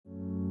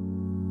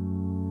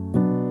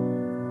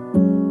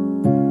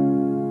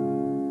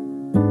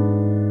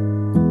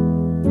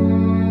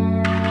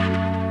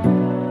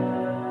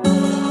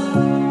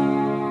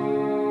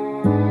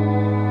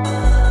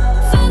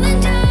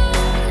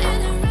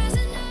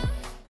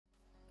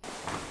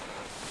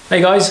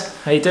Hey guys,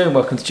 how you doing?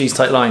 Welcome to G's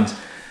Tight Lines.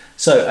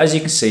 So as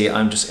you can see,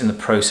 I'm just in the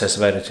process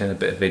of editing a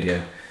bit of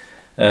video.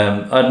 I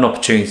had an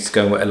opportunity to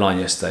go and wet a line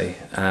yesterday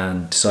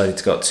and decided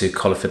to go up to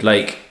Colliford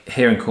Lake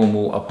here in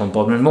Cornwall up on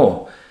Bodmin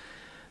Moor.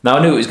 Now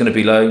I knew it was going to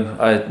be low.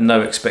 I had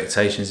no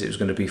expectations it was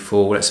going to be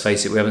full. Let's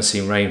face it, we haven't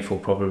seen rain for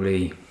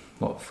probably,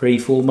 what,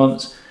 3-4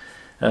 months?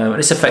 And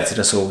it's affected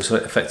us all. So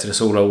it affected us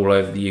all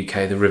over the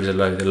UK. The rivers are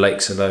low, the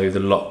lakes are low,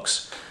 the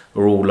locks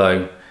are all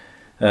low.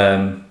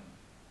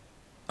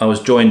 I was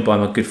joined by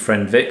my good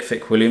friend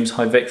Vic Williams.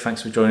 Hi Vic,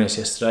 thanks for joining us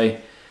yesterday.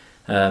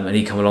 And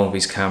he came along with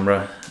his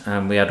camera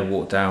and we had to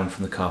walk down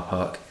from the car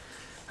park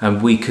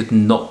and we could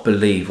not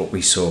believe what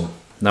we saw.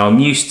 Now I'm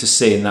used to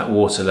seeing that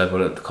water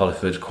level at the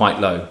Colliford quite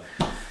low.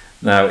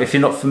 Now if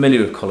you're not familiar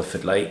with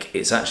Colliford Lake,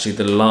 it's actually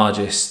the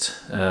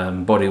largest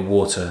body of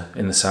water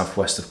in the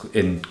southwest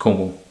in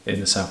Cornwall, in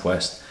the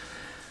southwest.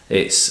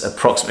 It's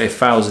approximately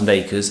 1,000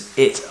 acres.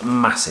 It's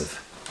massive.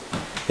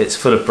 It's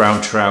full of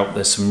brown trout,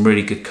 there's some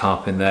really good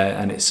carp in there,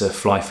 and it's a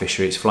fly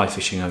fishery, it's fly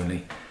fishing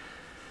only.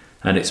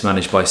 And it's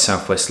managed by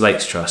South West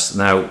Lakes Trust.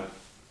 Now,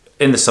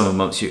 in the summer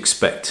months you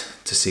expect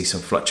to see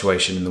some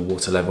fluctuation in the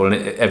water level, and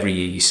every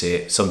year you see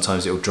it.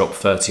 Sometimes it will drop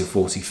 30 or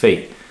 40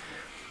 feet.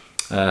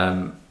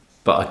 But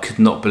I could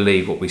not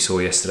believe what we saw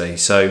yesterday.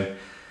 So,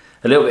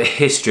 a little bit of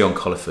history on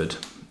Colliford.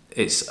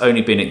 It's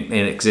only been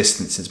in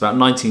existence since about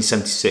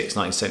 1976,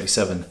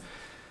 1977.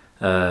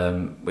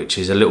 Which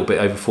is a little bit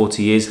over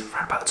 40 years,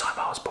 around about the time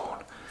I was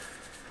born.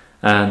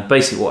 And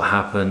basically what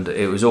happened,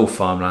 it was all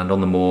farmland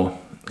on the moor,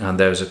 and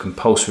there was a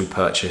compulsory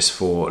purchase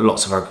for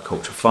lots of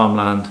agricultural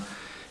farmland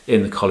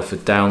in the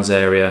Colliford Downs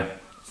area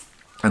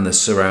and the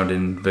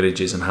surrounding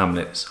villages and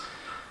hamlets.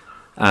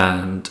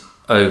 And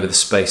over the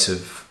space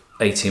of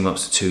 18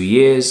 months to 2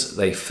 years,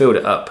 they filled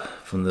it up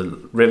from the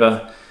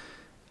river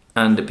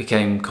and it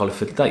became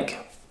Colliford Lake.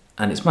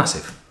 And it's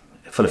massive,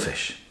 full of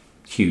fish,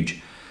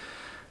 huge.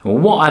 Well,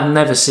 what I'd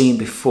never seen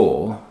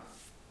before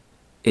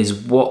is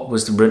what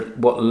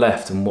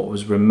left and what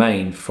was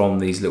remained from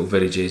these little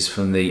villages,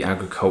 from the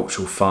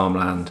agricultural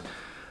farmland,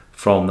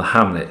 from the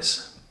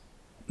hamlets.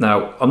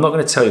 Now, I'm not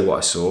going to tell you what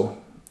I saw.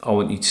 I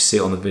want you to see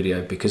it on the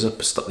video because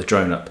I've stuck the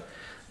drone up.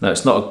 Now,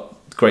 it's not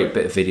a great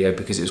bit of video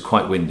because it was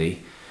quite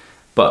windy,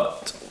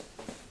 but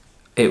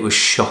it was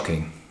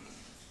shocking.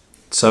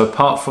 So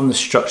apart from the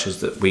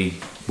structures that we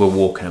were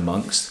walking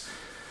amongst,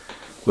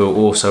 we were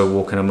also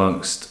walking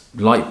amongst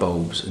light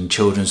bulbs and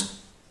children's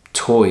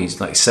toys,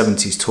 like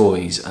 70s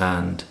toys,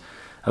 and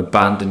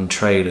abandoned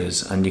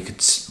trailers, and you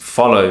could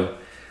follow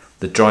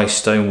the dry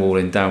stone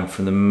walling down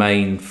from the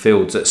main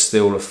fields that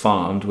still are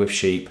farmed with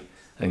sheep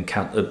and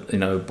cattle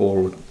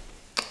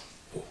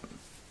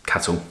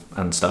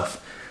and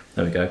stuff.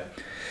 There we go.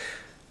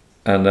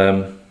 And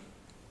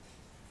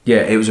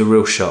yeah, it was a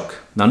real shock.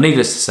 Now,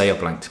 needless to say, I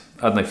blanked.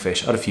 I had no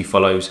fish. I had a few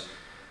follows.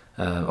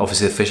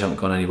 Obviously, the fish haven't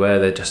gone anywhere.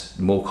 They're just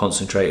more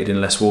concentrated in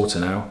less water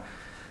now.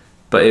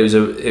 But it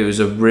was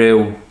a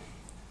real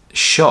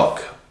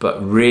shock,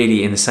 but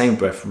really, in the same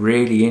breath,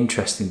 really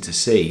interesting to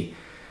see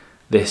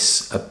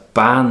this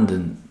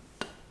abandoned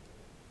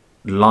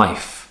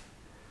life.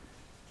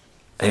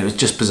 It was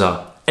just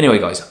bizarre. Anyway,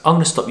 guys, I'm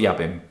going to stop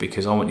yabbing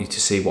because I want you to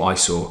see what I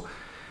saw.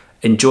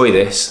 Enjoy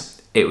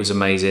this. It was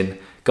amazing.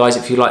 Guys,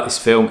 if you like this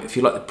film, if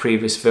you like the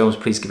previous films,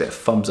 please give it a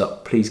thumbs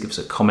up. Please give us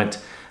a comment.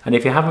 And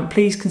if you haven't,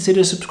 please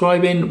consider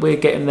subscribing. We're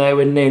getting there.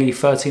 We're nearly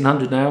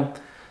 1,300 now,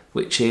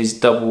 which is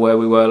double where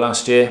we were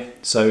last year.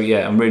 So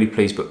yeah, I'm really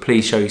pleased, but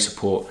please show your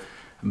support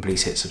and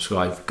please hit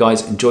subscribe.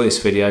 Guys, enjoy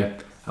this video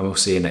and we'll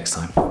see you next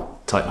time.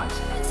 Tight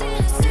lines.